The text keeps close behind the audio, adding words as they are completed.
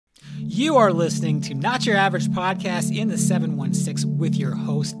You are listening to Not Your Average Podcast in the 716 with your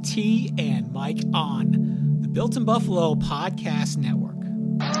host T and Mike on the Built in Buffalo Podcast Network.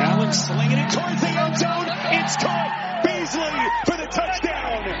 Allen slinging it towards the end zone. It's caught. Beasley for the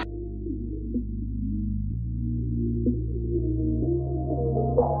touchdown.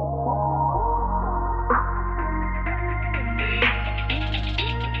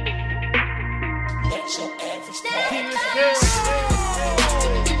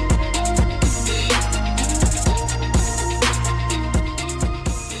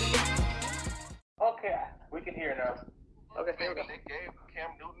 Okay, we can hear now. Okay, here we go. They gave Cam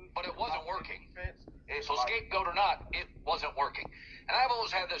Newton, But it wasn't working. Defense. So scapegoat or not, it wasn't working. And I've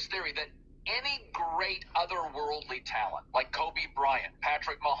always had this theory that any great otherworldly talent, like Kobe Bryant,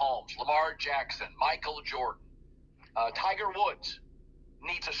 Patrick Mahomes, Lamar Jackson, Michael Jordan, Tiger Woods,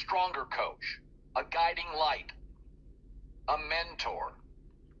 needs a stronger coach, a guiding light, a mentor.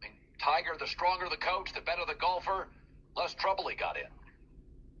 I mean, Tiger, the stronger the coach, the better the golfer, less trouble he got in.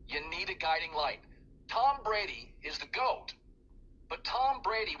 You need a guiding light. Tom Brady is the GOAT, but Tom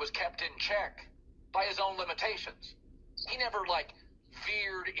Brady was kept in check by his own limitations. He never,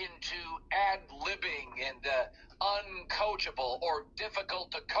 veered into ad-libbing and uncoachable or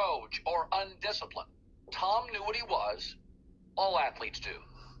difficult to coach or undisciplined. Tom knew what he was. All athletes do.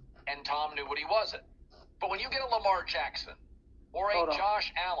 And Tom knew what he wasn't. But when you get a Lamar Jackson or a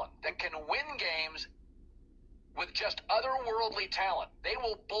Josh Allen that can win games with just otherworldly talent, they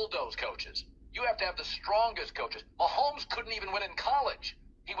will bulldoze coaches. You have to have the strongest coaches. Mahomes couldn't even win in college.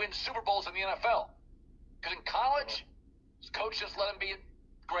 He wins Super Bowls in the NFL. Because in college, his coach just let him be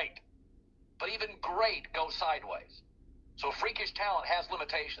great. But even great goes sideways. So freakish talent has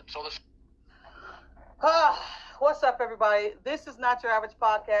limitations. So What's up, everybody? This is Not Your Average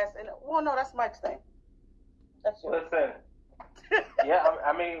Podcast. And, no, that's Mike's thing. That's yours. Listen. Yeah,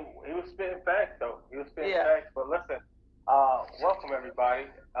 I mean, he was spitting facts, though. He was spitting facts. But listen, welcome, everybody.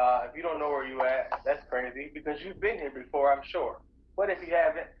 If you don't know where you at, that's crazy because you've been here before, I'm sure. But if you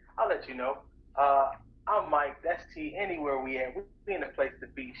haven't, I'll let you know. I'm Mike. That's T. Anywhere we at, we in a place to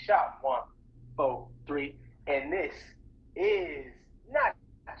be. Shop 143, and this is Not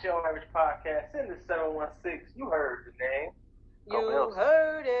Your Average Podcast in the 716. You heard the name. You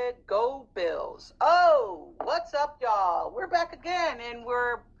heard it. Go Bills. Oh, what's up, y'all? We're back again, and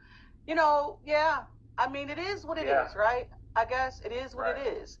we're, I mean, it is what it is, right? I guess it is what it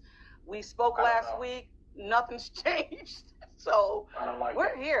is. We spoke last week. Nothing's changed. So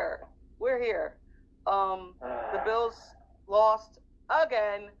we're here. We're here. The Bills lost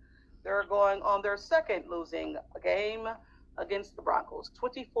again. They're going on their second losing game against the Broncos,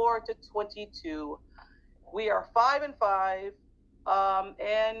 24-22. We are 5-5,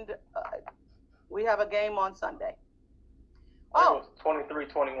 and we have a game on Sunday. Oh, it was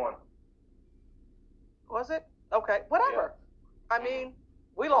 23-21. Was it? Okay, whatever. Yeah. I mean,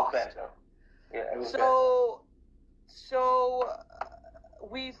 we lost. Yeah, it was so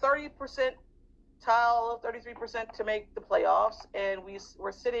we 30% tile, 33% to make the playoffs, and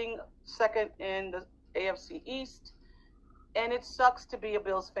we're sitting second in the AFC East. And it sucks to be a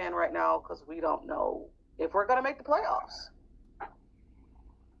Bills fan right now because we don't know if we're going to make the playoffs.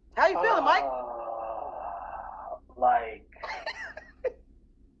 How you feeling, Mike?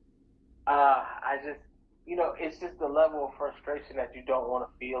 I just, it's just the level of frustration that you don't want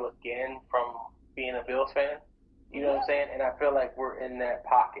to feel again from being a Bills fan. You know what I'm saying? And I feel like we're in that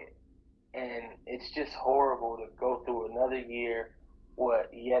pocket. And it's just horrible to go through another year with,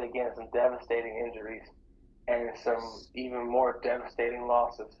 yet again, some devastating injuries and some even more devastating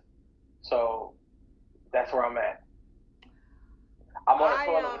losses. So that's where I'm at. I'm on the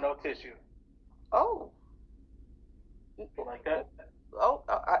toilet with no tissue. Oh. Like that? Oh,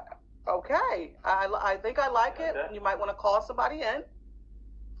 okay. I think I like it. You might want to call somebody in.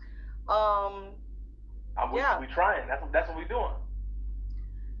 We trying. That's what we doing.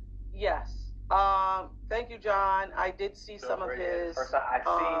 Yes. Thank you, John. I did see some of his. First time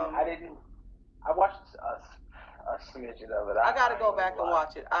I watched a smidgen of it. I got to go back and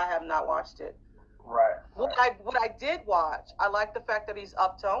watch it. I have not watched it. Right. What I did watch, I like the fact that he's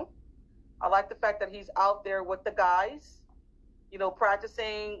uptone. I like the fact that he's out there with the guys,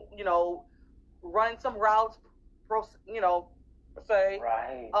 practicing, running some routes, say.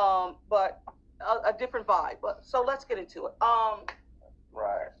 Right. But a different vibe. But so let's get into it.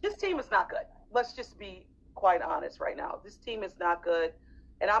 Right. This team is not good. Let's just be quite honest right now. This team is not good,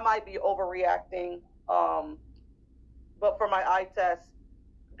 and I might be overreacting. But for my eye test,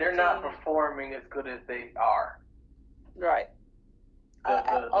 they're not performing as good as they are. Right.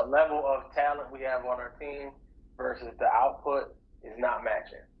 The level of talent we have on our team versus the output is not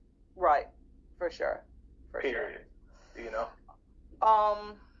matching. Right. sure. Period. Sure. You know.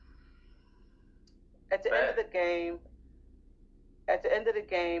 At the end of the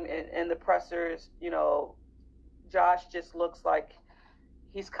game, in the pressers, Josh just looks like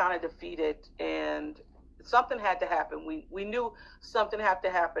he's kind of defeated, and something had to happen. We knew something had to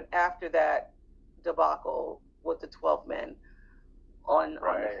happen after that debacle with the 12 men on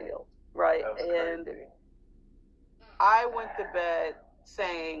the field, right? And I went to bed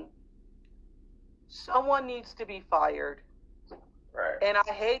saying someone needs to be fired. Right. And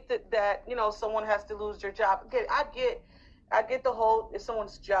I hate that someone has to lose their job. I get the whole, it's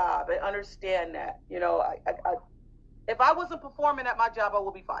someone's job. I understand that. If I wasn't performing at my job, I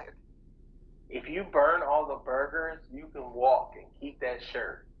would be fired. If you burn all the burgers, you can walk and keep that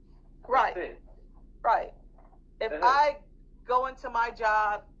shirt. Right. That's it. Right. If I go into my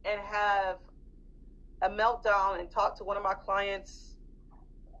job and have a meltdown and talk to one of my clients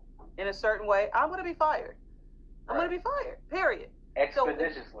in a certain way, I'm going to be fired. I'm going to be fired. Period.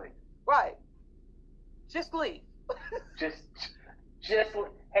 Expeditiously. Right. Just leave. just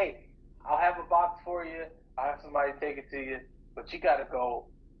hey, I'll have a box for you. I'll have somebody take it to you, but you got to go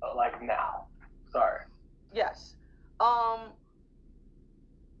like now. Sorry. Yes. And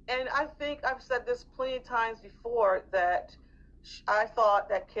I think I've said this plenty of times before that I thought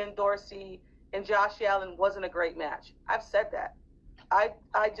that Ken Dorsey and Josh Allen wasn't a great match. I've said that. I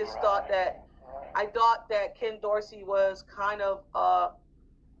just thought that Ken Dorsey was kind of a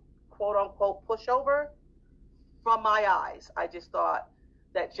quote unquote pushover from my eyes. I just thought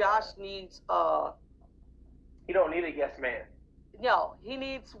that Josh needs he don't need a yes man. No, he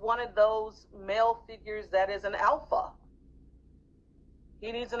needs one of those male figures that is an alpha.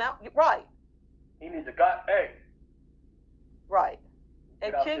 He needs an alpha. Right. He needs a guy. Hey. Right.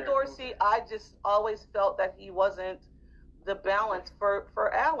 And Ken Dorsey, I just always felt that he wasn't the balance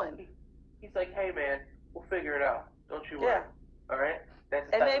for Allen. He's like, hey man, we'll figure it out. Don't you worry. All right.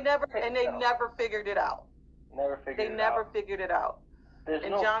 They never figured it out. They never figured it out. There's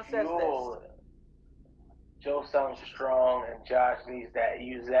and no John fuel. says this. Joe sounds strong, and Josh needs that.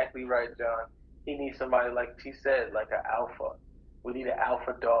 You're exactly right, John. He needs somebody, like he said, like an alpha. We need an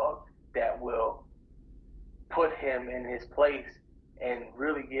alpha dog that will put him in his place and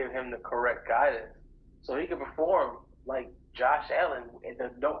really give him the correct guidance so he can perform like Josh Allen.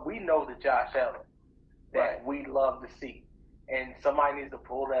 We know the Josh Allen that we love to see. And somebody needs to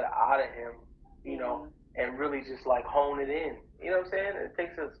pull that out of him, and really just like hone it in. You know what I'm saying? It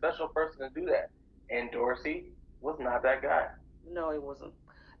takes a special person to do that. And Dorsey was not that guy. No, he wasn't.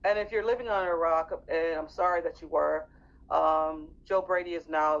 And if you're living under a rock, and I'm sorry that you were, Joe Brady is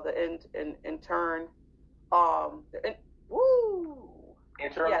now the intern.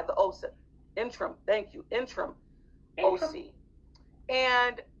 Interim? Yeah, the OC. Interim. Thank you. Interim. OC.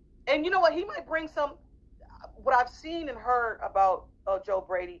 And you know what? He might bring some. What I've seen and heard about Joe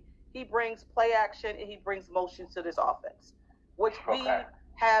Brady, he brings play action and he brings motion to this offense, which we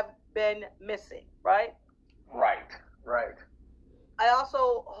have been missing, right? Right. I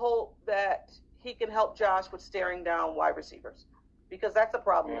also hope that he can help Josh with staring down wide receivers, because that's a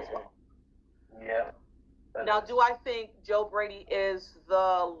problem as well. Yeah. Now, do I think Joe Brady is the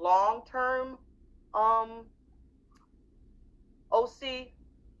long-term OC?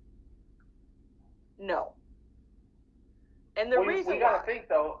 No. And the reason we gotta think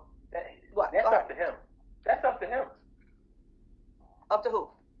though. That's up to him. That's up to him. Up to who?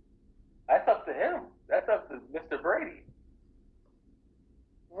 That's up to him. That's up to Mr. Brady.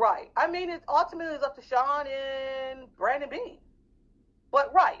 Right. I mean, it ultimately is up to Sean and Brandon Beane.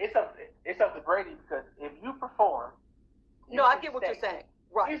 But right. It's up to Brady, because if you perform. No, I get what you're saying.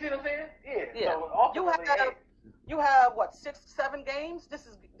 Right. You see what I'm saying? Yeah. So ultimately, you have what, 6-7 games? This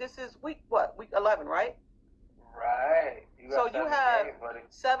is week 11, right? Right. You have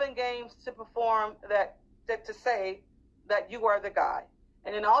 7 games to perform that to say that you are the guy.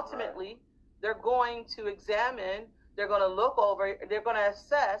 And then ultimately, they're going to examine, they're going to look over, they're going to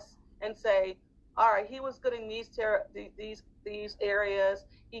assess and say, all right, he was good in these areas.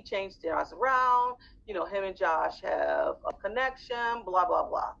 He changed things around. Him and Josh have a connection, blah, blah,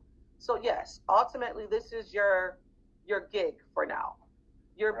 blah. So, yes, ultimately, this is your gig for now.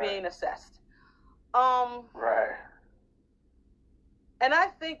 You're being assessed. Right. And I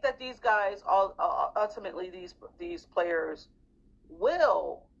think that these guys, ultimately, these players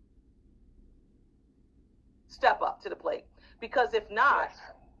will step up to the plate, because if not,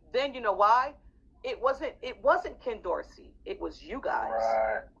 then you know why? It wasn't Ken Dorsey. It was you guys.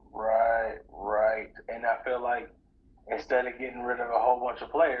 Right. And I feel like instead of getting rid of a whole bunch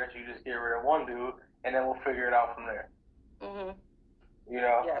of players, you just get rid of one dude, and then we'll figure it out from there. Mm-hmm.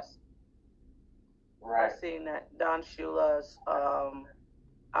 Yes. Right. I seen that. Don Shula's,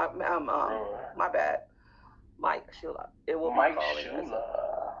 my bad. Mike Shula. It will Mike be calling. Shula.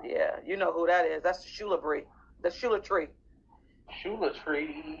 Yeah, you know who that is. That's the Shula tree. The Shula tree. Shula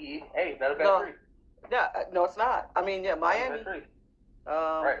tree. Hey, not a bad tree. Yeah, no, it's not. I mean, yeah, Miami. Not a bad tree.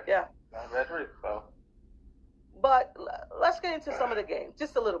 Right. Yeah. Not a bad tree. So. But let's get into some of the game.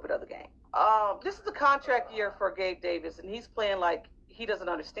 Just a little bit of the game. This is a contract year for Gabe Davis, and he's playing like he doesn't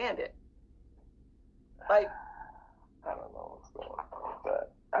understand it. Like, I don't know what's going on with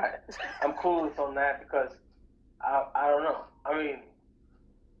that. I'm clueless on that because I don't know. I mean,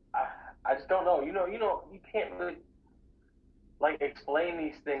 I just don't know. You know, you can't really like explain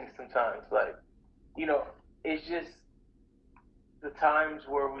these things sometimes. Like, you know, it's just the times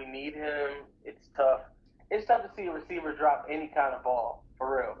where we need him. It's tough. It's tough to see a receiver drop any kind of ball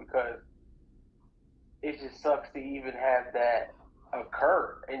for real because it just sucks to even have that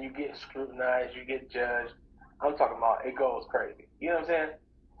occur and you get scrutinized, you get judged. I'm talking about it goes crazy. You know what I'm saying?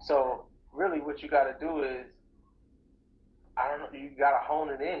 So really what you got to do is, I don't know, you got to hone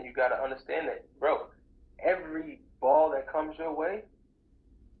it in. You got to understand that, bro, every ball that comes your way,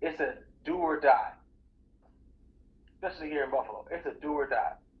 it's a do or die. Especially here in Buffalo. It's a do or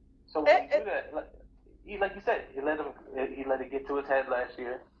die. So when you do that, like you said, he let it get to his head last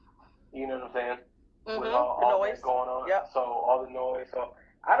year. You know what I'm saying? Mm-hmm. With all that going on. Yep. So all the noise. So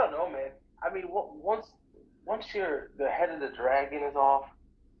I don't know, man. I mean, once the head of the dragon is off,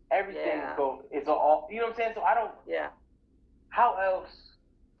 everything goes. It's all. You know what I'm saying? So I don't. Yeah. How else?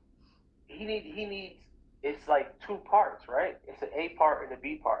 He needs. It's like two parts, right? It's an A part and a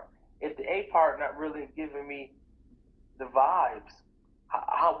B part. If the A part not really giving me the vibes,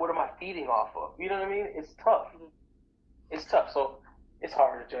 what am I feeding off of? You know what I mean? It's tough. It's tough. So it's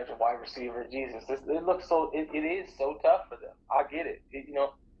hard to judge a wide receiver. Jesus, it looks so. It is so tough for them. I get it. You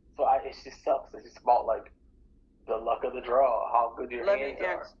know. So it just sucks. It's just about like the luck of the draw, how good your hands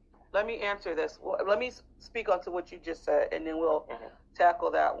are. Let me answer this. Let me speak onto what you just said, and then we'll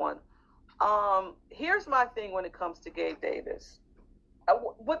tackle that one. Here's my thing when it comes to Gabe Davis.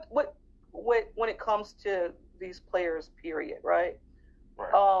 When it comes to these players, period, right?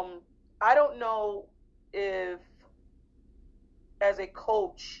 Right. I don't know if, as a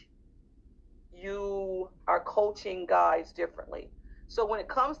coach, you are coaching guys differently. So when it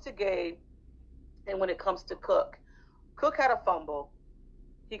comes to Gabe and when it comes to Cook had a fumble.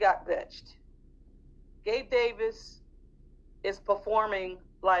 He got benched. Gabe Davis is performing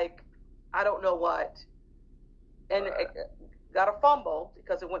like I don't know what. And got a fumble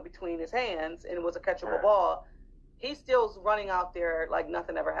because it went between his hands and it was a catchable ball. He still's running out there like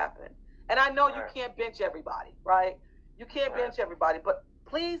nothing ever happened. And I know you can't bench everybody, right? You can't bench everybody. But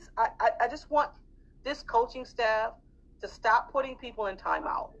please, I just want this coaching staff to stop putting people in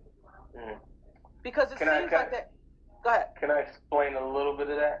timeout. Because it seems like that. Go ahead. Can I explain a little bit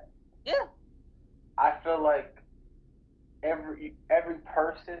of that? Yeah. I feel like every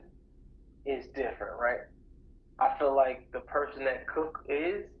person is different, right? I feel like the person that Cook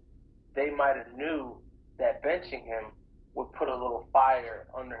is, they might have knew that benching him would put a little fire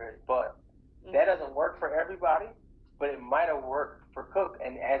under his butt. That doesn't work for everybody, but it might have worked for Cook.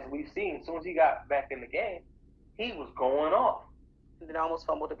 And as we've seen, as soon as he got back in the game, he was going off. And then almost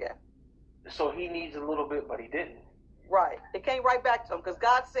fumbled again. So he needs a little bit, but he didn't. Right. It came right back to him because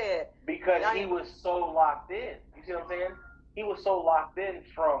God said. Because he was so locked in. You see what I'm saying? He was so locked in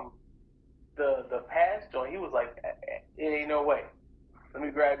from the pass joint. He was like, it ain't no way. Let me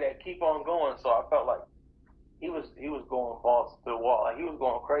grab that. Keep on going. So I felt like he was going balls to the wall. Like he was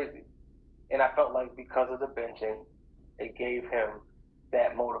going crazy. And I felt like because of the benching, it gave him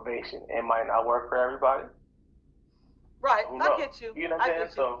that motivation. It might not work for everybody. Right. I get you. You know what I'm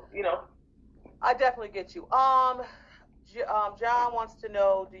saying? So, you know. I definitely get you. John wants to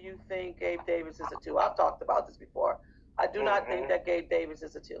know, do you think Gabe Davis is a 2? I've talked about this before. I do not think that Gabe Davis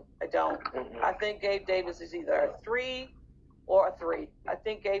is a 2. I don't. I think Gabe Davis is either a 3 or a 3. I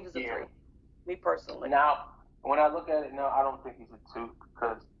think Gabe is a 3. Me personally. Now, when I look at it now, I don't think he's a 2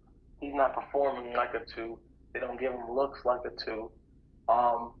 because he's not performing like a 2. They don't give him looks like a 2.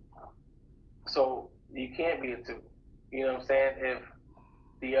 So you can't be a 2. You know what I'm saying? If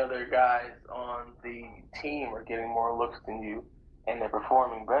the other guys on the team are getting more looks than you and they're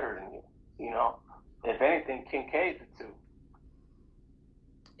performing better than you, you know? If anything, Kincaid's a 2.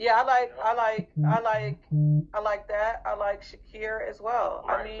 Yeah, I like that. I like Shakir as well.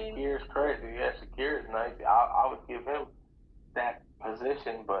 Right, I mean, Shakir's crazy. Yeah, Shakir is nice. I would give him that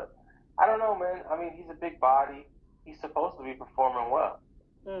position, but I don't know, man. I mean, he's a big body. He's supposed to be performing well.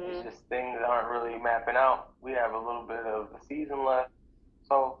 It's just things aren't really mapping out. We have a little bit of the season left,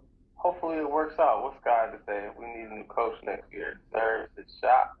 so hopefully it works first off, what's God to say if we need a new coach next year? There's the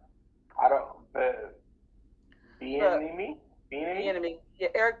shot. I don't. Bieniemy? Yeah,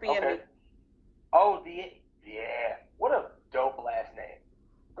 Eric Bieniemy. Okay. Oh, yeah. What a dope last name.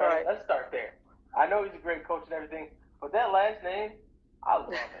 All right. Let's start there. I know he's a great coach and everything, but that last name, I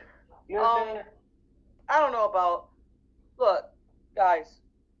love it. You know what I'm saying? I don't know about. Look, guys.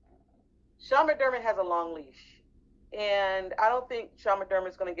 Sean McDermott has a long leash, and I don't think Sean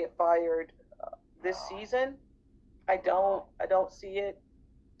McDermott's going to get fired this season. I don't see it.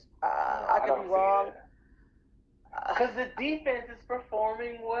 I could be wrong. Because the defense is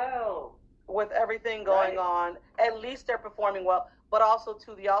performing well. With everything going on, at least they're performing well. But also,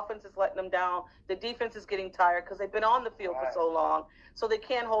 too, the offense is letting them down. The defense is getting tired because they've been on the field for so long. So they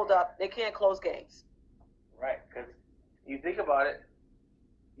can't hold up. They can't close games. Right, because you think about it,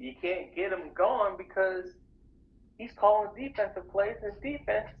 you can't get him going because he's calling defensive plays and his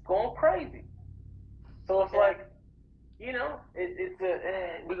defense is going crazy. So it's like, we're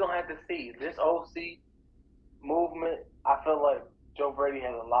going to have to see. This OC movement, I feel like Joe Brady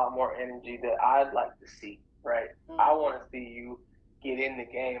has a lot more energy that I'd like to see, right? Mm-hmm. I want to see you get in the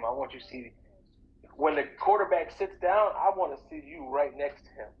game. I want you to see when the quarterback sits down, I want to see you right next to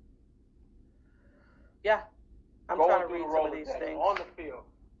him. Yeah. I'm trying to read some of these things. On the field,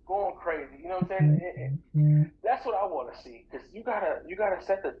 going crazy. You know what I'm saying? That's what I want to see because you gotta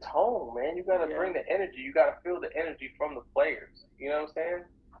set the tone, man. You gotta bring the energy. You gotta feel the energy from the players. You know what I'm saying?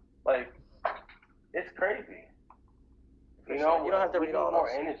 Like, it's crazy. You know, you don't have to read all more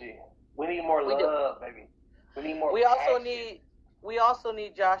energy. We need more love, baby. We need more. We also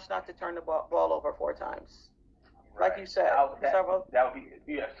need Josh not to turn the ball over 4 times, like you said. That would be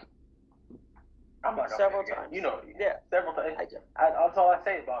yes. I'm not several times. Several times. That's all I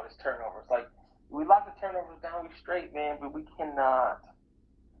say about is turnovers. Like, we lock the turnovers down, we straight, man, but we cannot.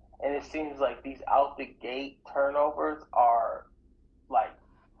 And it seems like these out the gate turnovers are like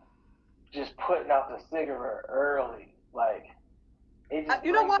just putting out the cigarette early. Like, it just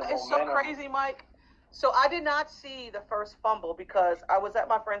you know what? It's so crazy, Mike. So I did not see the first fumble because I was at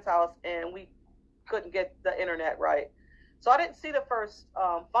my friend's house and we couldn't get the internet right. So I didn't see the first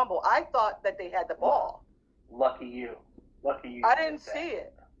fumble. I thought that they had the ball. Lucky you. I didn't see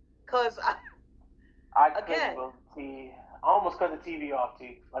it because I almost cut the TV off,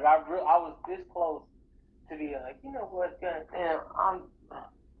 T. Like I was this close to be like, you know what, goddamn,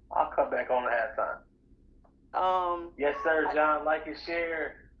 I'll cut back on at halftime. Yes, sir, John. Like and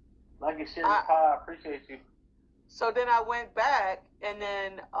share the pod. Appreciate you. So then I went back, and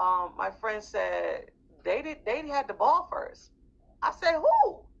then my friend said they had the ball first. I said,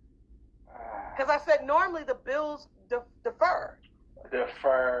 who? Because I said normally the Bills defer.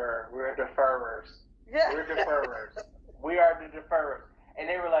 Defer. We're deferrers. Yeah. We're deferrers. We are the deferrers. And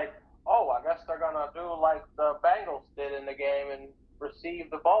they were like, oh, I guess they're going to do like the Bengals did in the game and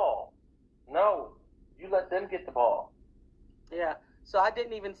receive the ball. No, you let them get the ball. Yeah. So I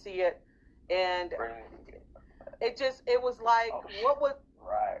didn't even see it. And it was like,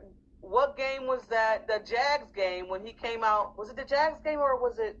 what game was that? The Jags game when he came out. Was it the Jags game or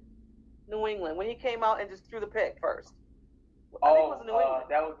was it New England? When he came out and just threw the pick first. I think it was New England.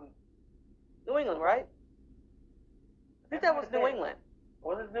 That was New England, right? I think that was New England.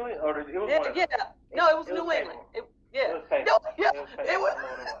 Was it New England? Or it was No, it was New England. It was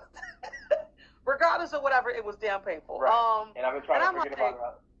regardless of whatever, it was damn painful. Right. And I've been trying to forget about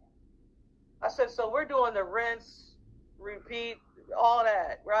it. I said, so we're doing the rinse, repeat, all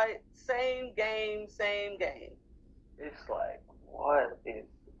that, right? Same game. It's like,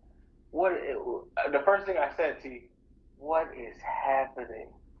 the first thing I said to you, what is happening?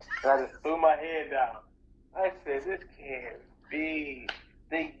 And I just threw my head down. I said, this can't be.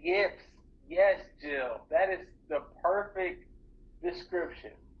 The Yips. Yes, Jill. That is the perfect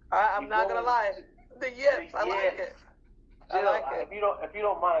description. I'm not going to lie. The Yips. I like it. Jill, I like it. If you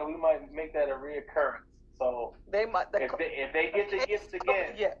don't mind, we might make that a reoccurrence. So they might. If they get the Yips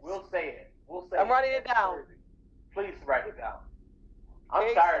again, we'll say it. I'm writing it down. Please write it down.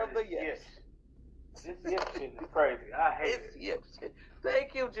 I'm tired of this Yips. This Yips shit is crazy. I hate it. Yips.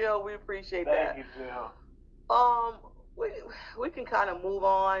 Thank you, Jill. We appreciate that. Thank you, Jill. We can kind of move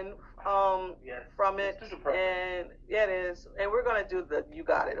on from it, and it is, and we're gonna do the "You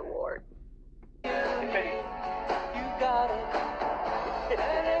Got It" award. You got it.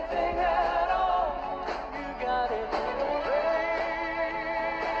 Anything at all. You got it.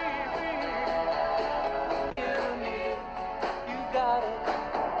 You got it.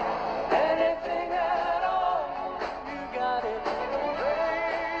 Anything at all. You got it.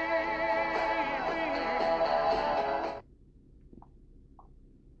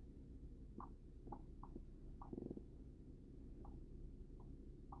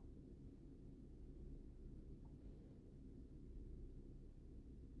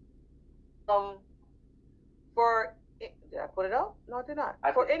 did I put it out? No, I did not.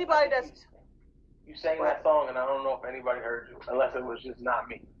 You sang that song, and I don't know if anybody heard you, unless it was just not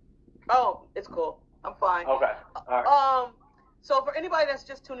me. Oh, it's cool. I'm fine. Okay. All right. So for anybody that's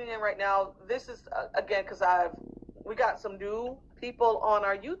just tuning in right now, this is again because we got some new people on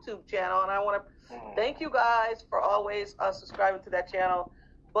our YouTube channel, and I want to thank you guys for always subscribing to that channel.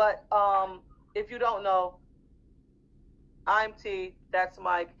 But if you don't know, I'm T. That's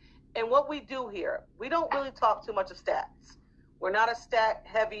Mike. And what we do here, we don't really talk too much of stats. We're not a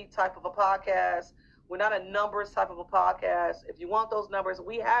stat-heavy type of a podcast. We're not a numbers type of a podcast. If you want those numbers,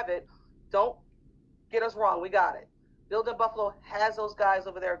 we have it. Don't get us wrong. We got it. Building Buffalo has those guys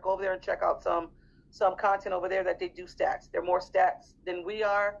over there. Go over there and check out some content over there that they do stats. They're more stats than we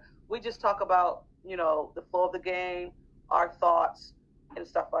are. We just talk about, the flow of the game, our thoughts, and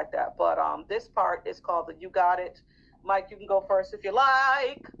stuff like that. But this part is called the You Got It. Mike, you can go first if you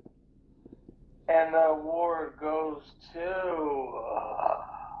like. And the award goes to...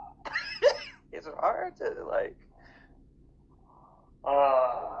 It's hard to,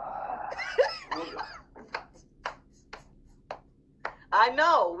 I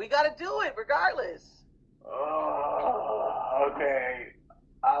know. We got to do it regardless. Okay.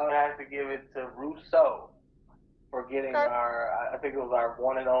 I would have to give it to Rousseau for getting I think it was our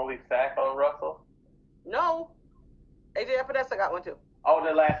one and only sack on Russell. No. AJ Epinesa got one too. Oh,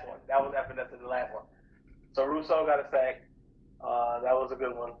 the last one. That was Epinesa, the last one. So Rousseau got a sack. That was a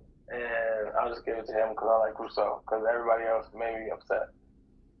good one. And I'll just give it to him because I like Rousseau, because everybody else made me upset.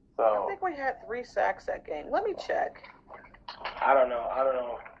 So I think we had 3 sacks that game. Let me check. I don't know.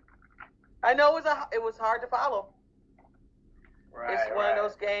 I know it was hard to follow. Right, it's one of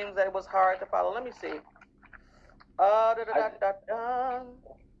those games that it was hard to follow. Let me see. Yeah, I'll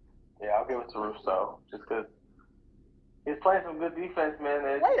give it to Rousseau just because he's playing some good defense, man.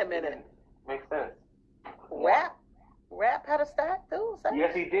 Wait a minute. Makes sense. Rap had a sack too?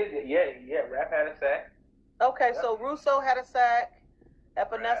 Yes, he did. Yeah. Rap had a sack. Okay, so Russo had a sack.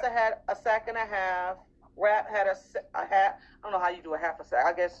 Epinesa had a sack and a half. Rap had a half. I don't know how you do a half a sack.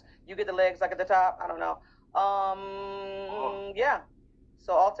 I guess you get the legs like at the top. I don't know. Yeah.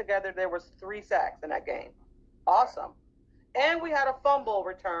 So altogether there was 3 sacks in that game. Awesome. And we had a fumble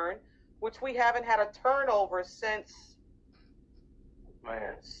return, which we haven't had a turnover since.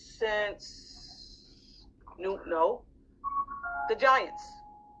 The Giants.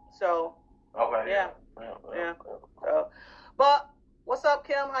 So. Okay. Yeah. So, but what's up,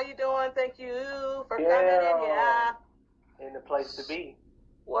 Kim? How you doing? Thank you for coming in. Yeah. In the place to be.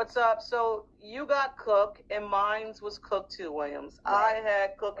 What's up? So you got Cook, and mine was Cook too, Williams. Right. I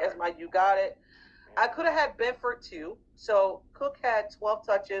had Cook as my You Got It. I could have had Benford too. So Cook had 12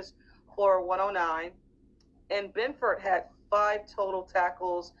 touches for 109, and Benford had 5 total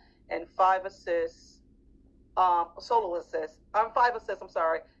tackles and 5 assists, solo assists. 5 assists, I'm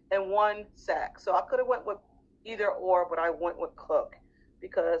sorry, and 1 sack. So I could have went with either or, but I went with Cook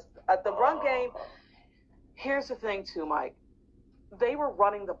because at the run game, here's the thing too, Mike. They were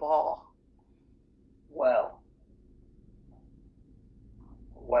running the ball. Well.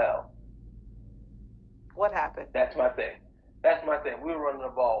 What happened? That's my thing. We were running the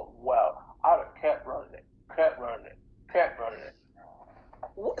ball well. I would have kept running it.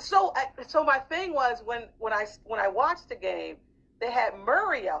 So my thing was when I watched the game, they had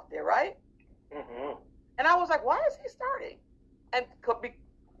Murray out there, right? Mm-hmm. And I was like, why is he starting? And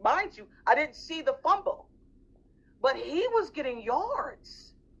mind you, I didn't see the fumble, but he was getting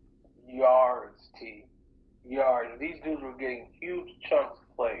yards. Yards. These dudes were getting huge chunks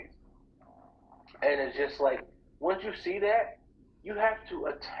of plays. And it's just like, once you see that, you have to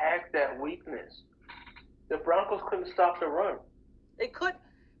attack that weakness. The Broncos couldn't stop the run.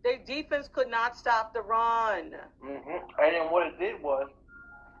 Their defense could not stop the run. Mm-hmm. And then what it did was,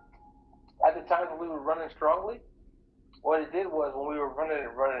 at the times when we were running strongly, what it did was when we were running,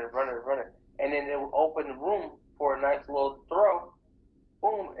 and then it would open the room for a nice little throw,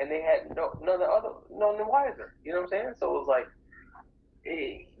 boom, and they had no wiser. You know what I'm saying? So it was like,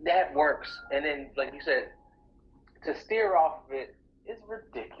 that works. And then, like you said, to steer off of it is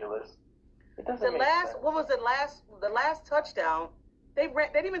ridiculous. It doesn't make sense. What was it? The last touchdown, they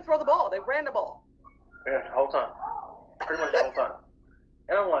didn't even throw the ball. They ran the ball. Yeah, the whole time. Pretty much the whole time.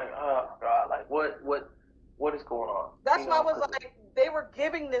 And I'm like, oh God, like what is going on? That's why I was like, they were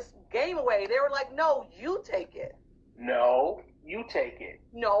giving this game away. They were like, no, you take it. No, you take it.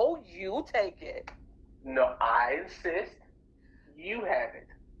 No, you take it. No, I insist. You have it.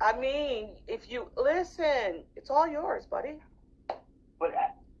 I mean, if you listen, it's all yours, buddy. But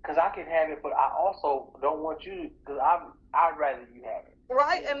because I can have it, but I also don't want you, because I'd rather you have it.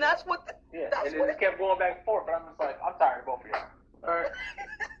 Right, and that's what. That's and what it kept going back and forth, and I'm just like, I'm tired of both of y'all. All right,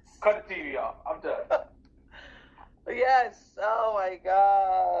 cut the TV off. I'm done. Yes. Oh my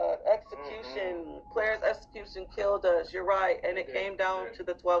God. Execution. Players' execution killed us. You're right, and it came down to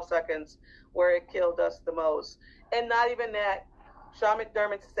the 12 seconds where it killed us the most. And not even that. Sean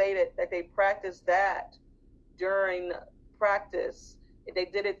McDermott stated that they practiced that during practice. They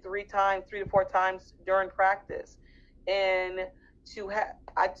did it 3 to 4 times during practice, and to have,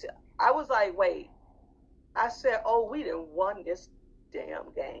 I was like, wait. I said, oh, we didn't won this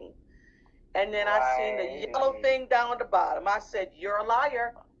damn game. And then I seen the yellow thing down at the bottom. I said, you're a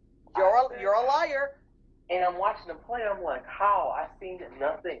liar. You're a liar. And I'm watching them play. I'm like, how? I seen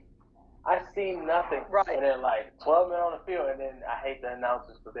nothing. Right. And then like 12 men on the field, and then I hate the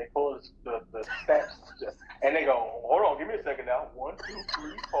announcers because they pull the stats and they go, hold on, give me a second now. 1, 2,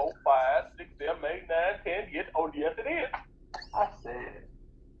 3, 4, 5, 6, 7, 8, 9, 10. Yes, oh yes it is. I said,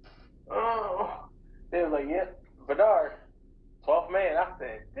 oh. They was like, yep, Bedard, 12th man. I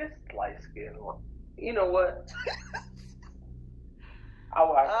said, this light skinned one. You know what? I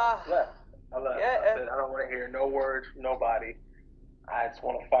left. Yeah, I said, I don't want to hear no words from nobody. I just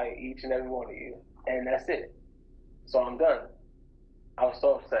want to fight each and every one of you, and that's it. So I'm done. I was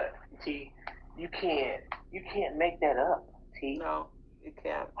so upset. T, you can't make that up. T. No, you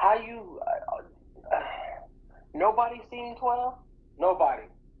can't. How you? Nobody seen 12. Nobody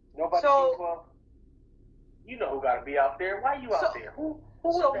seen 12. You know who got to be out there. Why you out there? Who so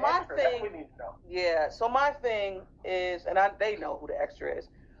is the my extra? thing, That's what we need to know. Yeah. So my thing is, and they know who the extra is.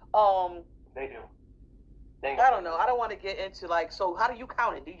 They do. I don't know. I don't want to get into like. So how do you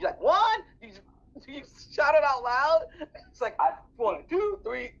count it? Do you like 1? Do you shout it out loud? It's like 1, 2,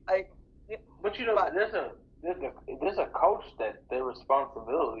 3. Like. But you know, there's a coach that their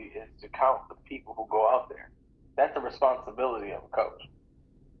responsibility is to count the people who go out there. That's the responsibility of a coach.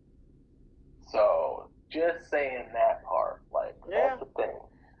 So just saying that part, like that's the thing.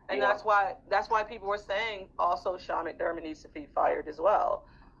 And that's why people were saying also Sean McDermott needs to be fired as well.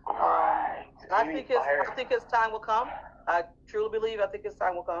 Right. I think his time will come. I truly believe I think his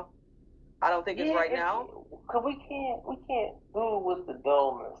time will come. I don't think it's right now. Cause we can't do with the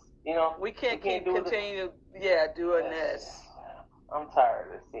dullness. You know, we can't continue doing this. I'm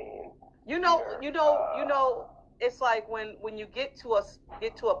tired of seeing. You know. It's like when you get to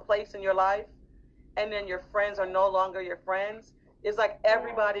a place in your life, and then your friends are no longer your friends. It's like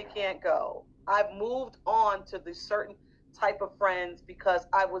everybody can't go. I've moved on to the certain type of friends because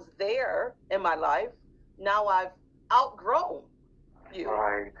I was there in my life. Now I've outgrown you.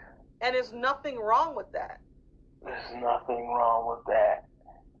 Right. And there's nothing wrong with that. There's nothing wrong with that.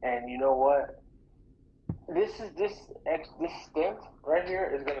 And you know what? This stint right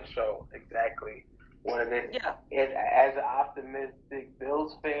here is going to show exactly what it is. Yeah. And as an optimistic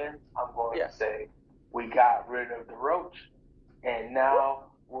Bills fan, I'm going to say we got rid of the roach, and now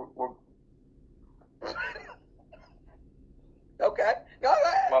we're okay. Go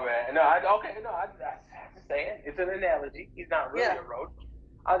ahead. My bad. I'm just saying it's an analogy. He's not really a roach.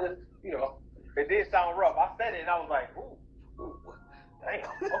 I just, it did sound rough. I said it, and I was like, ooh, damn.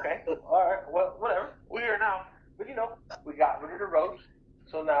 Okay, all right. Well, whatever. We're here now, but we got rid of the roach,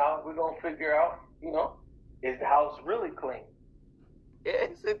 so now we're gonna figure out, is the house really clean?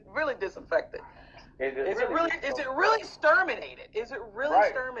 Is it really disinfected? Is it really exterminated? Is it really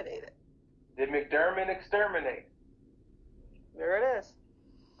exterminated? Did McDermott exterminate? There it is.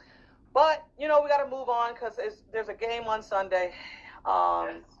 But we got to move on because there's a game on Sunday,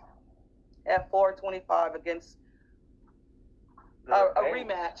 at 4:25 against a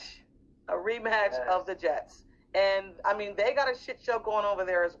rematch of the Jets, and I mean they got a shit show going over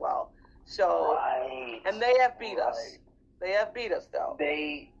there as well. So, and they have beat us. They have beat us though.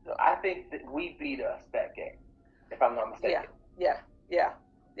 I think that we beat us that game, if I'm not mistaken. Yeah.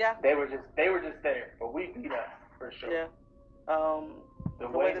 They were just there, but we beat us for sure. Yeah. The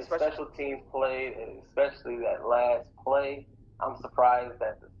way the special teams played, and especially that last play, I'm surprised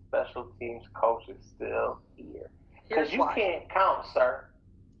that the special teams coach is still here. Because you can't count, sir.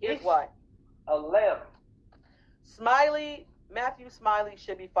 Here's why. 11. Matthew Smiley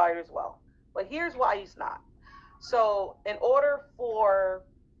should be fired as well. But here's why he's not. So in order for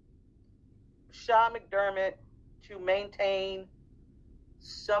Sean McDermott to maintain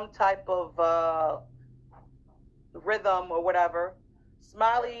some type of rhythm or whatever,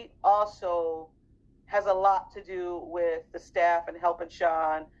 Smiley also has a lot to do with the staff and helping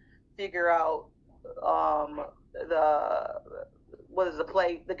Sean figure out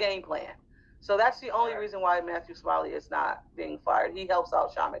the game plan. So that's the only reason why Matthew Smiley is not being fired. He helps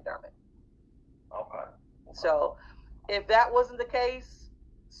out Sean McDermott. Okay. So if that wasn't the case,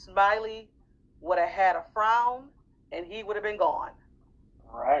 Smiley would have had a frown and he would have been gone.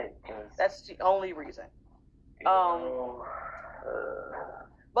 Right. That's the only reason.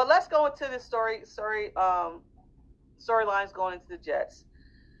 But let's go into the storylines going into the Jets.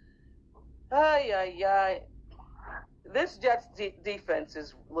 This Jets defense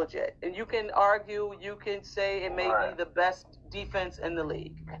is legit, and you can argue, you can say it may be the best defense in the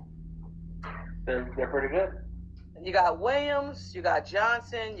league. They're pretty good. You got Williams, you got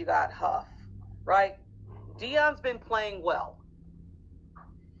Johnson, you got Huff, right? Deion's been playing well.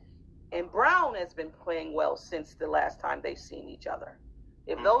 And Brown has been playing well since the last time they've seen each other.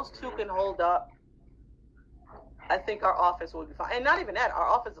 If those two can hold up, I think our offense will be fine. And not even that,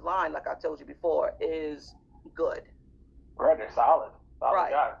 our offensive line, like I told you before, is good. Right, they're solid.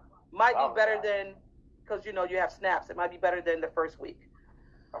 Right. Guy. Might be better than, because you have snaps. It might be better than the first week.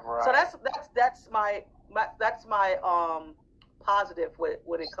 Right. So that's my positive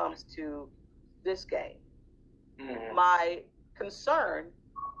when it comes to this game. Mm-hmm. My concern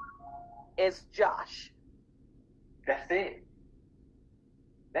is Josh. That's it.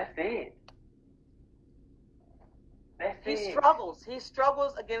 He struggles. He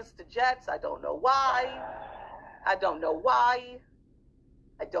struggles against the Jets. I don't know why.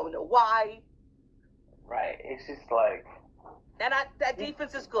 Right. It's just like. And that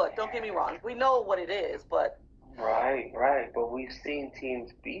defense is good. Don't get me wrong. We know what it is, but. Right. But we've seen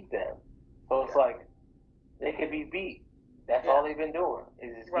teams beat them. So it's like, they could be beat. That's all they've been doing,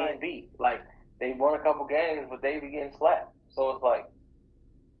 is just getting beat. Like, they won a couple games, but they be getting slapped. So it's like,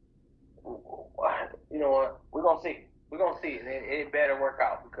 you know what? We're going to see. It better work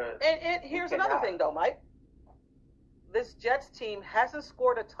out because. And here's another thing, though, Mike. This Jets team hasn't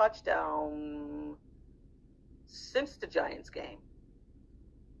scored a touchdown since the Giants game.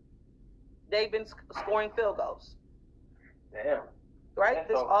 They've been scoring field goals. Damn. Right? That's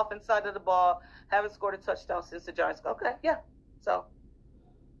this offense side of the ball haven't scored a touchdown since the Giants. Okay, yeah. So.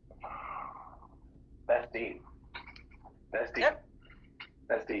 That's deep. Yep.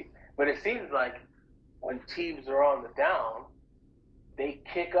 That's deep. But it seems like when teams are on the down, they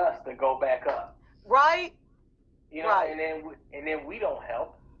kick us to go back up. Right. You know, right. and then we don't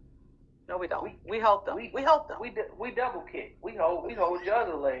help. No, we don't. We help them. We help them. We double kick. We hold your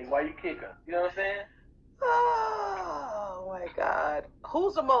other leg while you kick us. You know what I'm saying? Oh my God!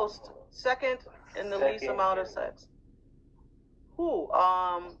 Who's the most second in the least amount of sacks? Who?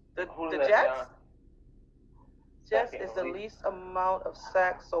 The Jets. Jets is the least amount of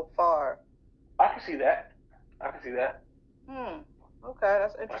sacks so far. I can see that. Okay,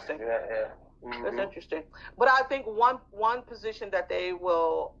 that's interesting. I can see that, yeah. Mm-hmm. That's interesting. But I think one position that they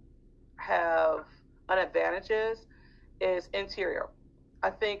will have an advantage is interior.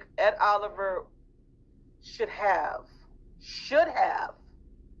 I think Ed Oliver should have,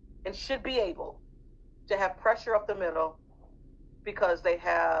 and should be able to have pressure up the middle because they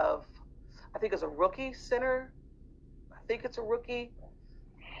have, I think it's a rookie center. I think it's a rookie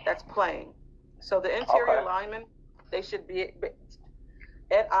that's playing. So the interior linemen, they should be,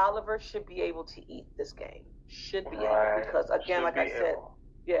 Ed Oliver should be able to eat this game. Should be able, because again, like I said,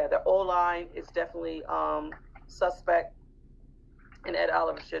 the O-line is definitely suspect, and Ed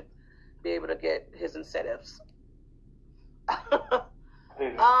Oliver should be able to get his incentives. I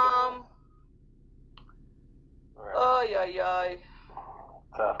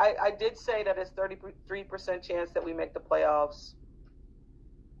did say that it's 33% chance that we make the playoffs.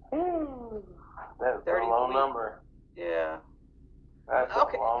 That's a low number. Yeah. That's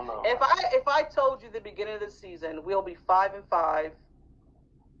a low number. If I told you the beginning of the season we'll be 5-5,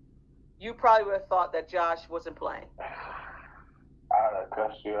 you probably would have thought that Josh wasn't playing. I'd have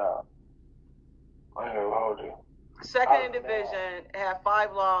cussed you out. I ain't gonna hold you. Second in division, have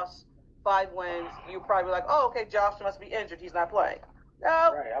 5 losses, 5 wins. You probably like, oh, okay, Josh must be injured. He's not playing.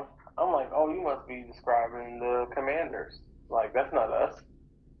 No. Right. I'm like, oh, you must be describing the Commanders. Like, that's not us.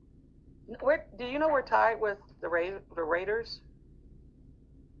 Do you know we're tied with the Raiders?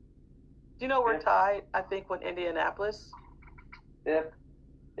 Do you know we're tied, I think, with Indianapolis? Yeah,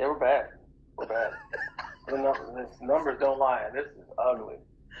 we're bad. The numbers don't lie. This is ugly.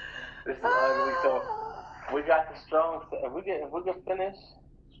 So we got the strong. If we can finish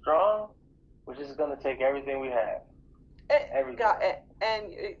strong, we're just gonna take everything we have. Everything.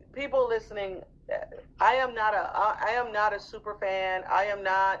 And people listening, I am not a super fan. I am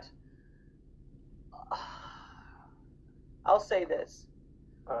not. I'll say this.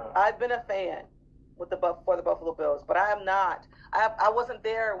 I've been a fan for the Buffalo Bills, but I am not. I wasn't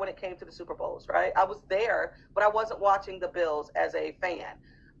there when it came to the Super Bowls, right? I was there, but I wasn't watching the Bills as a fan.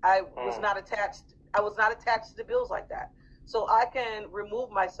 I was not attached to the Bills like that. So I can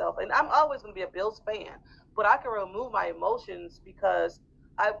remove myself, and I'm always going to be a Bills fan, but I can remove my emotions because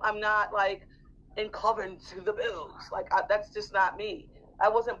I'm not like in coven to the Bills. Like that's just not me. I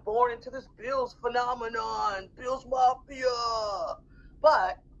wasn't born into this Bills phenomenon, Bills Mafia.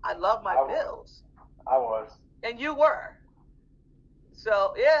 But I love my Bills. I was. And you were.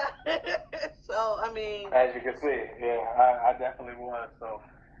 So, yeah. So, I mean. As you can see, yeah, I definitely was. So,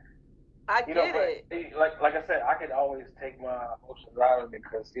 I get it. Like I said, I could always take my emotions out of it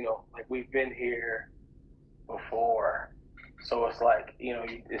because, like we've been here before. So it's like,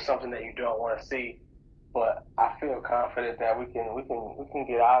 it's something that you don't want to see. But I feel confident that we can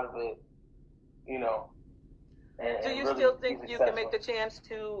get out of it, And, do you really still think you can make the chance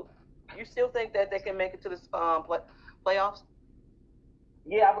to? You still think that they can make it to this playoffs?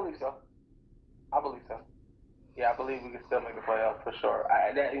 Yeah, I believe so. Yeah, I believe we can still make the playoffs for sure.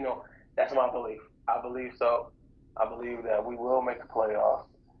 That's my belief. I believe so. I believe that we will make the playoffs,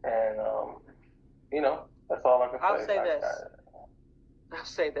 and that's all I can say. I'll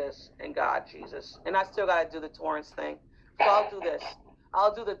say this, and God, Jesus, and I still got to do the Torrance thing. So I'll do this.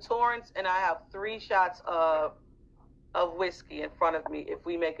 I'll do the Torrance, and I have 3 shots of whiskey in front of me if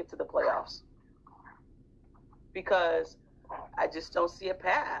we make it to the playoffs, because I just don't see a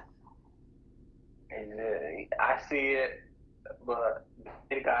path. And I see it, but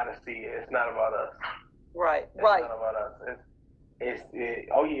they gotta see it. It's not about us. Right. It's not about us.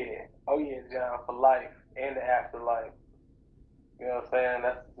 Oh yeah, John, for life and the afterlife. You know what I'm saying?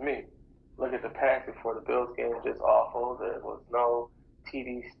 That's me. Look at the past before the Bills game was just awful. There was no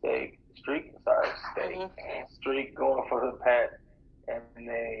TD streak going for the Pats, and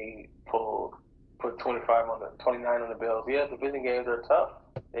they put 29 on the Bills. Yeah, division games are tough.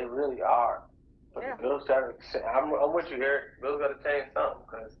 They really are. But the Bills I'm with you, Eric. Bills got to change something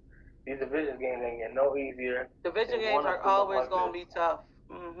because these division games ain't getting no easier. Division games are always going to be tough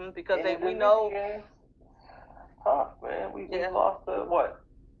because we know. Games, tough, man. We lost to what?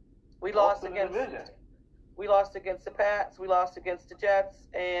 We lost against the Pats. We lost against the Jets,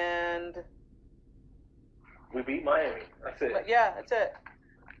 and we beat Miami. That's it. But yeah, that's it.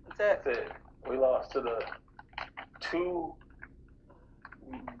 That's it. We lost to the 2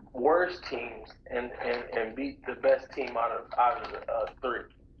 worst teams and beat the best team out of the 3.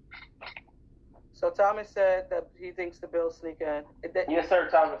 So Thomas said that he thinks the Bills sneak in. Yes, sir,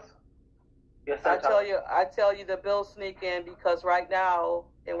 Thomas. Yes, sir. I tell you, the Bills sneak in because right now,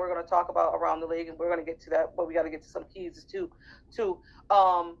 and we're going to talk about around the league, and we're going to get to that, but we got to get to some keys too. So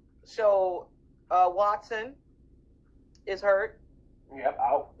Watson is hurt. Yep,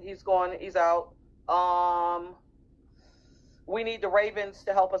 out. He's out. We need the Ravens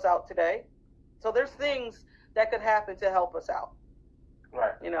to help us out today. So there's things that could happen to help us out.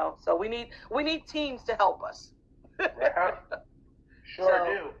 Right. So we need teams to help us. Yeah. Sure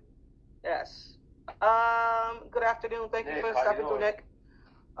do. Yes. Good afternoon. Thank you for stopping through, Nick.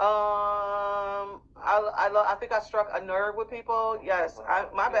 I think I struck a nerve with people. Yes.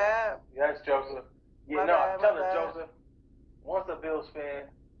 My bad. Yes, Joseph. Yeah, tell us, Joseph. Once a Bills fan,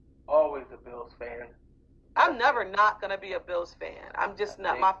 always a Bills fan. I'm never not going to be a Bills fan. I'm just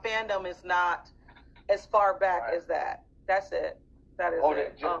not. My fandom is not as far back as that. That's it. That is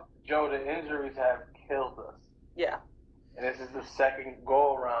it. Joe, the injuries have killed us. Yeah. And this is the second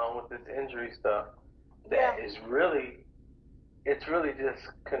go around with this injury stuff. That is really, it's really just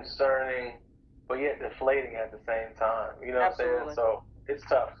concerning, but yet deflating at the same time. You know what I'm saying? So it's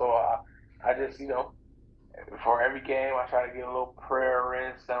tough. So I just, for every game, I try to get a little prayer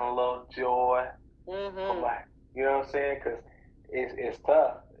in, send a little joy. Mm-hmm. You know what I'm saying? Because it's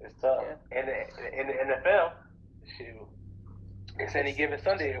tough. It's tough. Yeah. And in the NFL, shoot, it's any given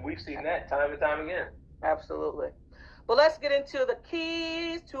Sunday, and we've seen that time and time again. Absolutely. But let's get into the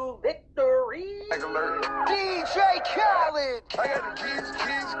keys to victory. DJ Khaled. I got the keys.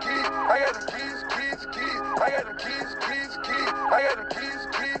 I got the keys. I got the keys. I got the keys.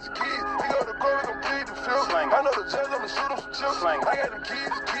 We go to court, we gon' plead the field. I know the judge, I'ma shoot him some chips. I got the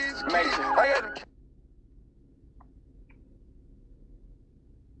keys. I got the keys.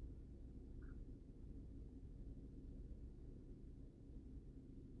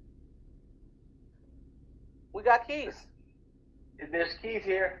 We got keys. There's keys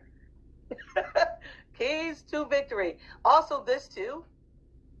here. Keys to victory. Also, this too.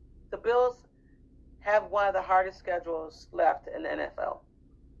 The Bills have one of the hardest schedules left in the NFL.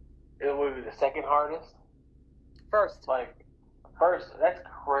 It would be the second hardest. First, that's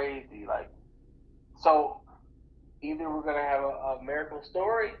crazy. So either we're gonna have a miracle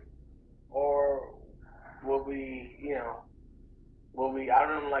story, or will we, I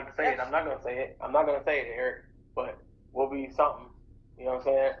don't even like to say it. I'm not gonna say it, Eric. But will be something. You know what I'm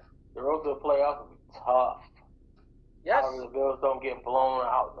saying? The road to the playoffs will be tough. Yes. However, the Bills don't get blown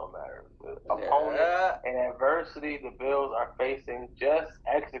out no matter the opponent and adversity the Bills are facing. Just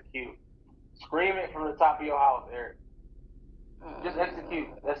execute. Scream it from the top of your house, Eric. Just execute.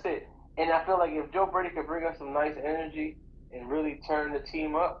 That's it. And I feel like if Joe Brady could bring us some nice energy and really turn the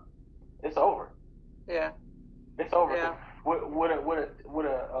team up, it's over. Yeah. It's over. Yeah. With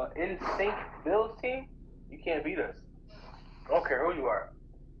a in sync Bills team, you can't beat us. I don't care who you are.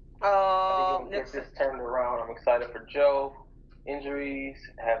 I think we can get this turned around. I'm excited for Joe. Injuries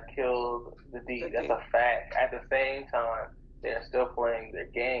have killed the D. That's a fact. At the same time, they're still playing their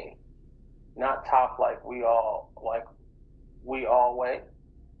game. Not top like we all weigh.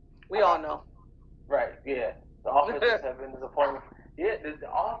 We all know. Right, yeah. The offenses have been disappointing. Yeah,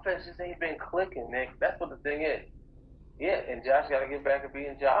 the offense just ain't been clicking, Nick. That's what the thing is. Yeah, and Josh got to get back to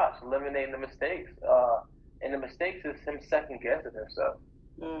being Josh, eliminating the mistakes. And the mistakes is him second guessing himself.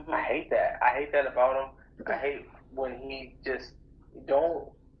 Mm-hmm. I hate that. I hate that about him. I hate when he just don't.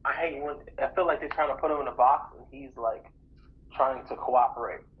 I feel like they're trying to put him in a box and he's like trying to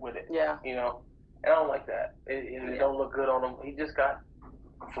cooperate with it. Yeah. You know, and I don't like that. It don't look good on him. He just got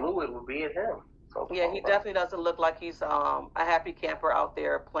fluid with being him. So yeah, he definitely doesn't look like he's a happy camper out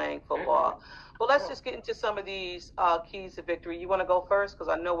there playing football. Mm-hmm. But let's just get into some of these keys to victory. You want to go first? Because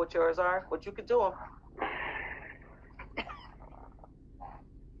I know what yours are, but you could do them.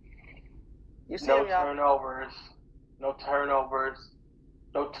 You see no turnovers. No turnovers.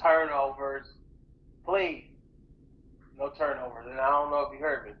 No turnovers. Please. No turnovers. And I don't know if you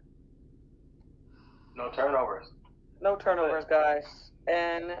heard me. No turnovers. No turnovers, guys.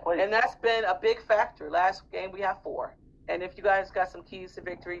 And that's been a big factor. Last game we have 4. And if you guys got some keys to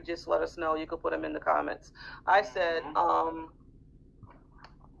victory, just let us know. You can put them in the comments. I said,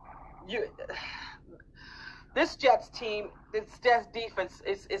 this Jets team, this Jets defense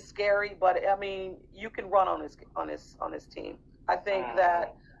is scary, but I mean, you can run on this team. I think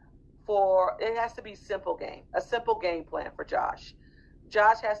that it has to be a simple game plan for Josh.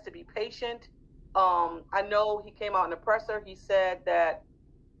 Josh has to be patient. I know he came out in the presser. He said that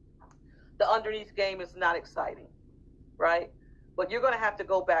the underneath game is not exciting, right? But you're going to have to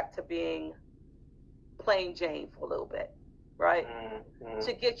go back to being plain Jane for a little bit, right?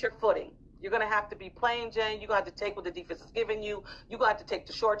 To get your footing. You're going to have to be plain Jane. You're going to have to take what the defense is giving you. You're going to have to take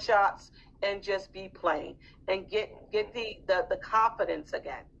the short shots and just be plain and get the confidence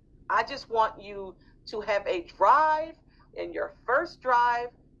again. I just want you to have a drive in your first drive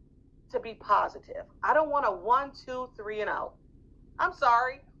to be positive. I don't want a 1, 2, 3 and out. I'm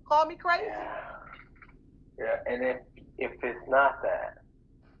sorry. Call me crazy. Yeah. And if it's not that,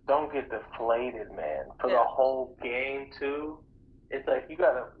 don't get deflated, man. For the whole game too. It's like you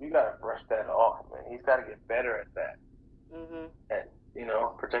gotta brush that off, man. He's got to get better at that. Mm-hmm. And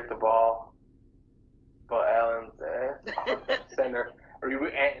protect the ball. But Allen's center.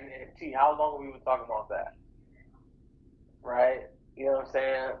 And see, how long have we been talking about that? Right? You know what I'm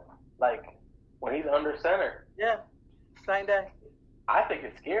saying? Like when he's under center. Yeah. Same day. I think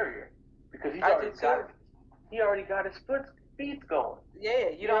it's scarier because he already got his feet going. Yeah,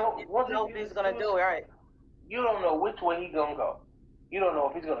 you don't know what he's gonna do, right? You don't know which way he's gonna go. You don't know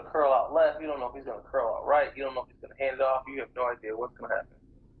if he's going to curl out left. You don't know if he's going to curl out right. You don't know if he's going to hand it off. You have no idea what's going to happen.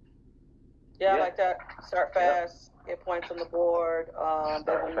 Yeah, I like that. Start fast. Get points on the board. They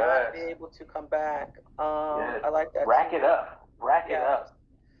will not be able to come back. I like that. Rack it up. Rack it up.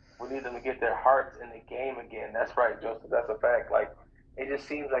 We need them to get their hearts in the game again. That's right, Joseph. That's a fact. Like, it just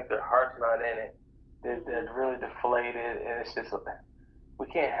seems like their heart's not in it. They're really deflated, and it's just we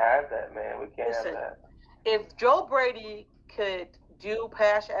can't have that, man. We can't have that. If Joe Brady could do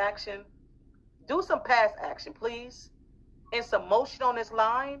pass action, do some pass action, please, and some motion on this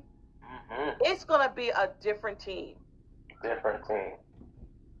line, it's going to be a different team. Different team.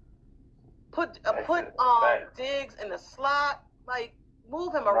 Put Diggs in the slot, like,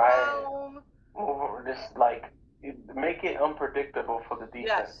 move him around. Just, like, make it unpredictable for the defense.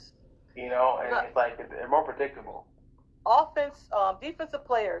 Yes. And it's like, they're more predictable. Defensive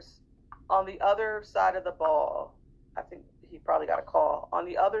players on the other side of the ball, I think he probably got a call, on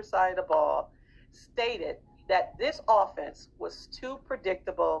the other side of the ball, stated that this offense was too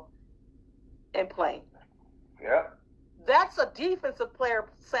predictable and plain. Yeah. That's a defensive player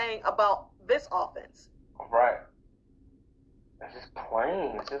saying about this offense. Right. It's just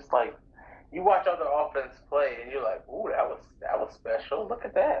plain. It's just like, you watch other offense play and you're like, ooh, that was special. Look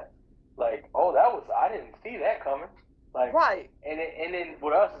at that. Like, I didn't see that coming. Like, right. And then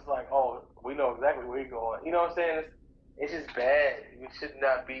with us, it's like, oh, we know exactly where you're going. You know what I'm saying? It's just bad. We should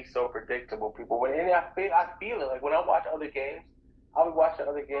not be so predictable, people. And I feel it. Like when I watch other games, I'll be watching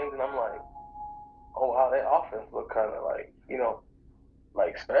other games and I'm like, oh wow, that offense look kind of like,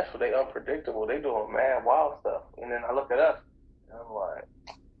 like special. They unpredictable. They doing mad wild stuff. And then I look at us and I'm like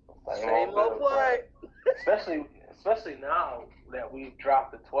same old play. Especially now that we've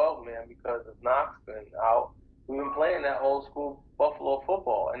dropped the 12 man because of Knox been out. We've been playing that old school Buffalo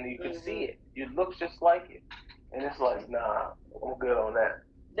football, and you can see it. It looks just like it. And it's like, nah, I'm good on that.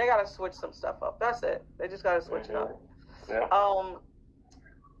 They got to switch some stuff up. That's it. They just got to switch it up. Yeah.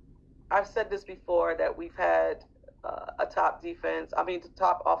 I've said this before that we've had a top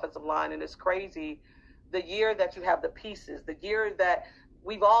top offensive line, and it's crazy. The year that you have the pieces, the year that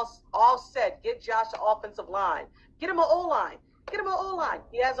we've all said, get Josh an offensive line, get him an O-line, get him an O-line.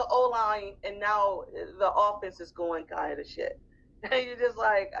 He has an O-line, and now the offense is going kind of to shit. And you're just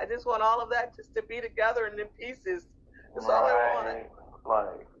like, I just want all of that just to be together and in pieces. That's all I want.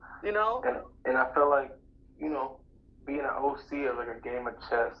 Like, and I feel like, being an OC is like a game of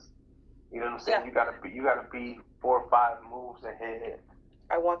chess. You know what I'm saying? Yeah. You gotta be 4 or 5 moves ahead.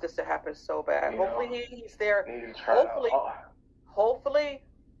 I want this to happen so bad. Hopefully he's there. Hopefully.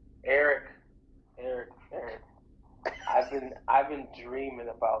 Eric. I've been dreaming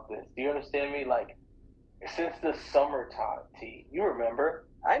about this. Do you understand me? Like, since the summertime, T. You remember?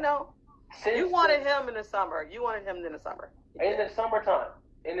 I know. You wanted him in the summer. In the summertime.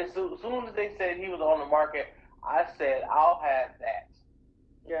 And as soon as they said he was on the market, I said, I'll have that.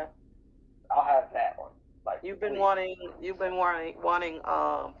 Yeah. I'll have that one. Like, you've been wanting Fournette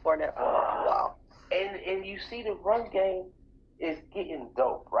for a while. And you see the run game is getting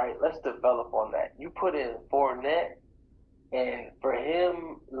dope, right? Let's develop on that. You put in Fournette, and for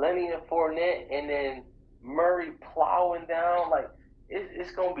him, Lenny and Fournette, and then Murray plowing down, like,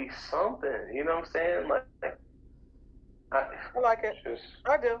 it's going to be something. You know what I'm saying? Like I like it.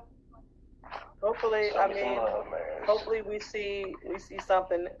 I do. Hopefully, hopefully we see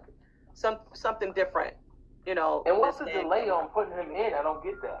something different. And what's the delay on putting him in? I don't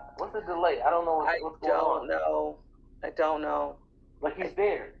get that. What's the delay? I don't know what's going on. I don't know. Like, he's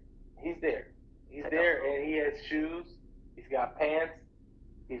there. He's there, and he has shoes. He's got pants.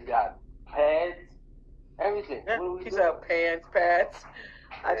 He's got pads. Everything. Yeah, he's got pads.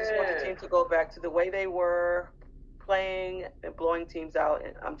 I just want the team to go back to the way they were playing and blowing teams out.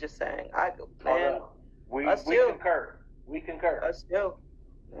 And I'm just saying, we concur. We concur. Us too.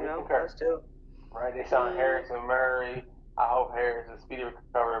 Us too. Right? They signed Harrison Murray. I hope Harris is speedy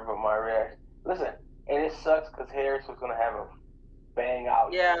recovery, but my reaction. Listen, and it sucks because Harris was going to have a bang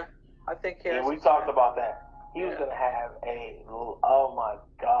out. Yeah, I think Harris. And we talked about that. He was going to have oh my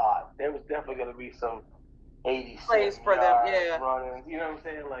God. There was definitely going to be some 80 plays for them, running. You know what I'm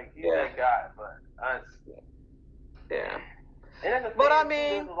saying? Like, he's that guy, but yeah. And that's the thing. But I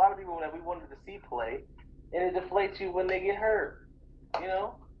mean, there's a lot of people that we wanted to see play, and it deflates you when they get hurt. You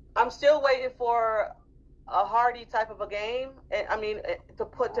know? I'm still waiting for a Hardy type of a game, and I mean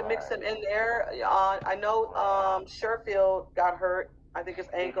to mix him in there. I know Sherfield got hurt. I think his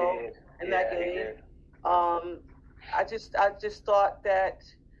ankle in that game. I just thought that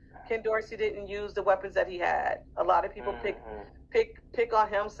Ken Dorsey didn't use the weapons that he had. A lot of people pick on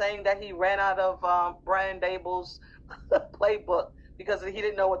him, saying that he ran out of Brian Dable's playbook because he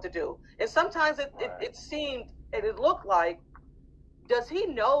didn't know what to do. And sometimes it seemed and it looked like, does he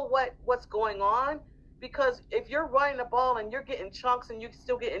know what's going on? Because if you're running the ball and you're getting chunks and you're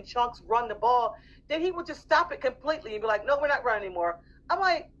still getting chunks, run the ball, then he would just stop it completely and be like, no, we're not running anymore. I'm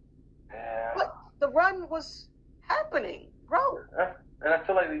like, but the run was happening, bro. And I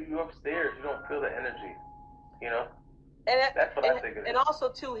feel like if you're upstairs, you don't feel the energy, you know? That's what I think it is. And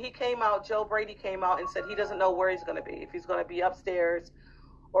also, too, Joe Brady came out and said he doesn't know where he's going to be, if he's going to be upstairs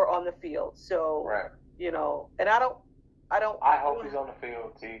or on the field. So, and I hope he's on the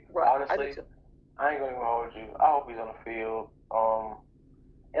field, T. Right, honestly, I ain't going to hold you. I hope he's on the field.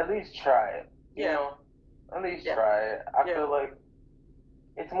 At least try it. You know? At least try it. I feel like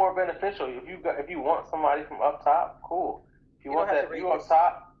it's more beneficial. If you want somebody from up top, cool. If you want that view up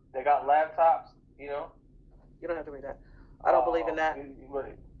top, they got laptops, you know? You don't have to read that. I don't believe in that.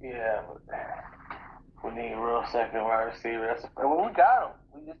 But we need a real second wide receiver. We got them.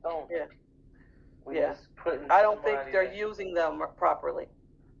 We just don't. Just I don't think they're using them properly.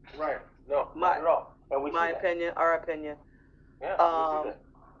 Right. No, not at all. Our opinion. Yeah.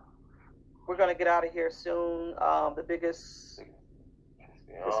 We're going to get out of here soon. The biggest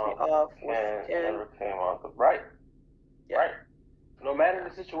pissed me off was Ken. Never came off. Right. Yeah. Right. No matter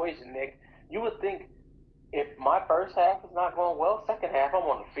the situation, Nick, you would think if my first half is not going well, second half I'm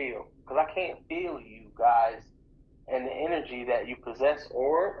on the field because I can't feel you guys and the energy that you possess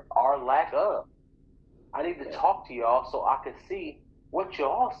or our lack of. I need to talk to y'all so I can see what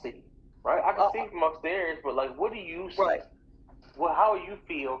y'all see, right? I can see from upstairs, but like, what do you see? Right. Well, how you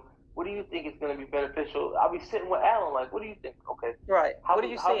feel? What do you think is going to be beneficial? I'll be sitting with Alan, like, what do you think? Okay. Right. What are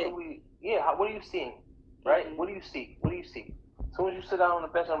you seeing? What are you seeing? Right? Mm-hmm. What do you see? What do you see? As soon as you sit down on the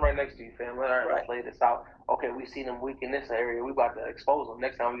bench, I'm right next to you, family. All right, let's lay this out. Okay, we see them weak in this area. We about to expose them.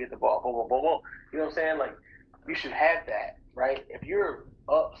 Next time we get the ball, boom, boom, boom, boom. You know what I'm saying? Like, you should have that, right? If you're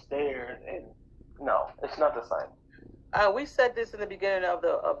upstairs, and no, it's not the same. We said this in the beginning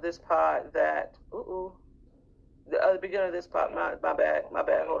of this pod that the beginning of this pod. My bad.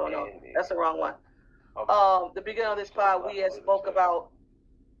 Hold on, no, that's the wrong one. Okay. The beginning of this pod, we had spoke about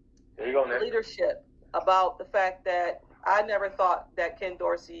leadership, about the fact that I never thought that Ken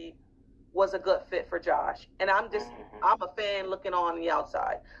Dorsey was a good fit for Josh, and I'm a fan looking on the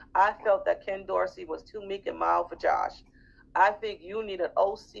outside. I felt that Ken Dorsey was too meek and mild for Josh. I think you need an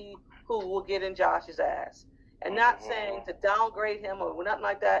OC who will get in Josh's ass, and not saying to downgrade him or nothing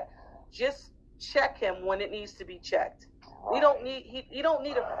like that. Just check him when it needs to be checked. You don't need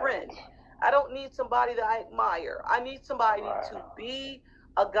a friend. I don't need somebody that I admire. I need somebody to be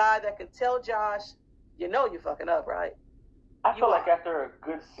a guy that can tell Josh, you know you're fucking up, right? I feel like after a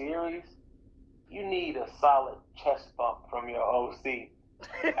good series, you need a solid chest bump from your OC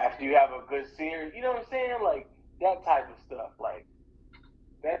after you have a good series. You know what I'm saying? Like, that type of stuff. Like,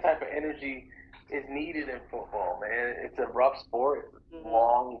 that type of energy is needed in football, man. It's a rough sport.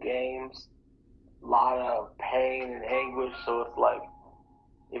 Long games. A lot of pain and anguish. So it's like,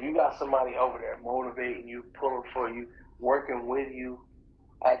 if you got somebody over there motivating you, pulling for you, working with you,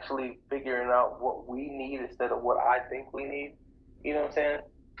 actually figuring out what we need instead of what I think we need, you know what I'm saying?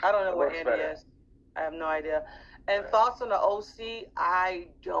 I don't know what Andy is. I have no idea. And thoughts on the OC, I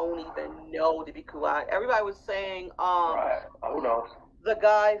don't even know, to be cool. Everybody was saying, who knows? The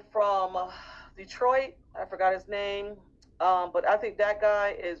guy from Detroit, I forgot his name, but I think that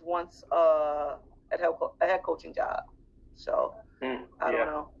guy is once a head coaching job. So I don't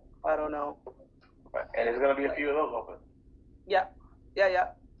know. Right. And there's gonna be a few of those open. Yeah.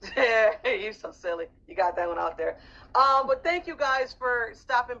 You're so silly. You got that one out there. But thank you guys for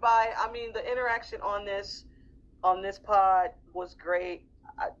stopping by. I mean, the interaction on this pod was great.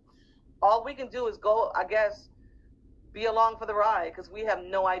 All we can do is go, I guess, be along for the ride, because we have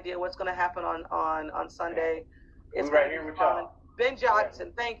no idea what's going to happen on Sunday. It's right here with y'all. Ben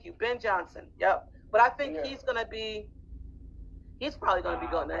Johnson, thank you, Ben Johnson. Yep. But I think he's probably going to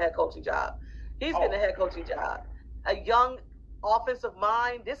be getting a head coaching job. He's getting a head coaching job. A young offensive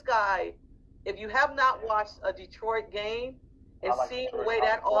mind. This guy, if you have not watched a Detroit game and seen the way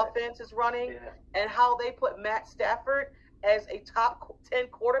that offense is running and how they put Matt Stafford as a top 10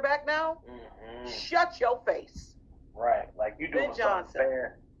 quarterback now, shut your face. Right. Like, you're doing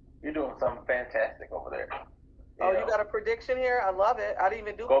something fantastic over there. You got a prediction here? I love it. I didn't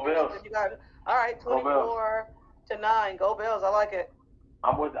even do Go Bills. All right, 24-9. Go Bills. I like it.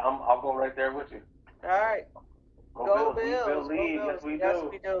 I'll go right there with you. All right. Go Bills. Yes, we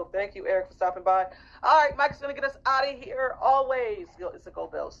do. Thank you, Eric, for stopping by. All right, Mike's going to get us out of here always. It's a Go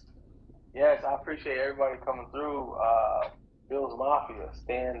Bills. Yes, I appreciate everybody coming through. Bills Mafia,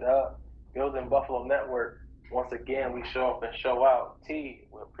 stand up. Bills in Buffalo Network. Once again, we show up and show out. T,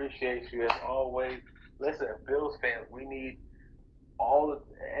 we appreciate you as always. Listen, Bills fans, we need all the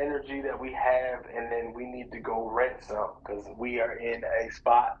energy that we have, and then we need to go rent some, because we are in a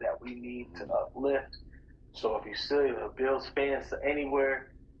spot that we need to uplift. So if you see a Bills fans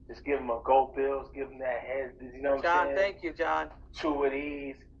anywhere, just give them a Go Bills, give them that head, you know what I'm saying? John, thank you, John. 2 of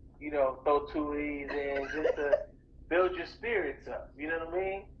these, throw 2 of these in just to build your spirits up, you know what I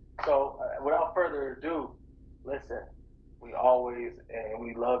mean? So without further ado, listen, we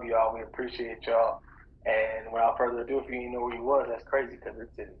love y'all, we appreciate y'all. And without further ado, if you didn't know where you was, that's crazy, because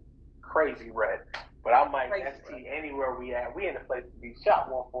it's in crazy red. But I might ST anywhere we at. We in the place to be. Shot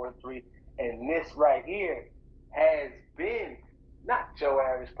 143. And this right here has been not Joe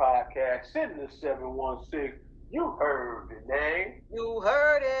Average Podcast, sitting in 716. You heard the name. You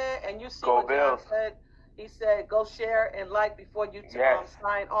heard it. And you see Go what Bills. John said. He said, go share and like before you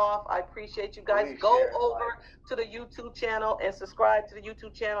sign off. I appreciate you guys. Please go share, over to the YouTube channel and subscribe to the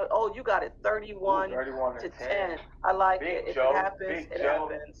YouTube channel. Oh, you got it 31 to 10. I like it. If it happens, it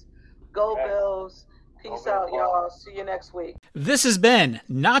happens. Go Bills. Peace out, y'all. See you next week. This has been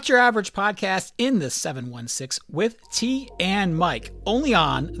Not Your Average Podcast in the 716 with T and Mike, only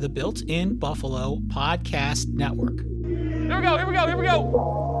on the Built-in Buffalo Podcast Network. Here we go.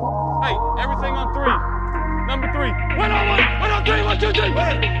 Hey, everything on 3. Number 3. 1 on 1. 1 on 3. 1, 2, 3.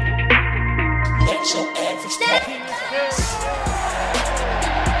 not your average podcast.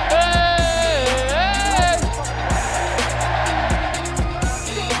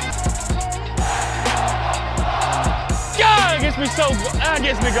 God, that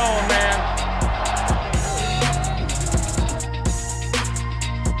gets me going, man.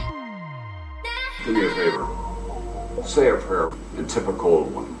 Do me a favor. Say a prayer, the typical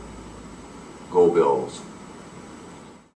one. Go Bills.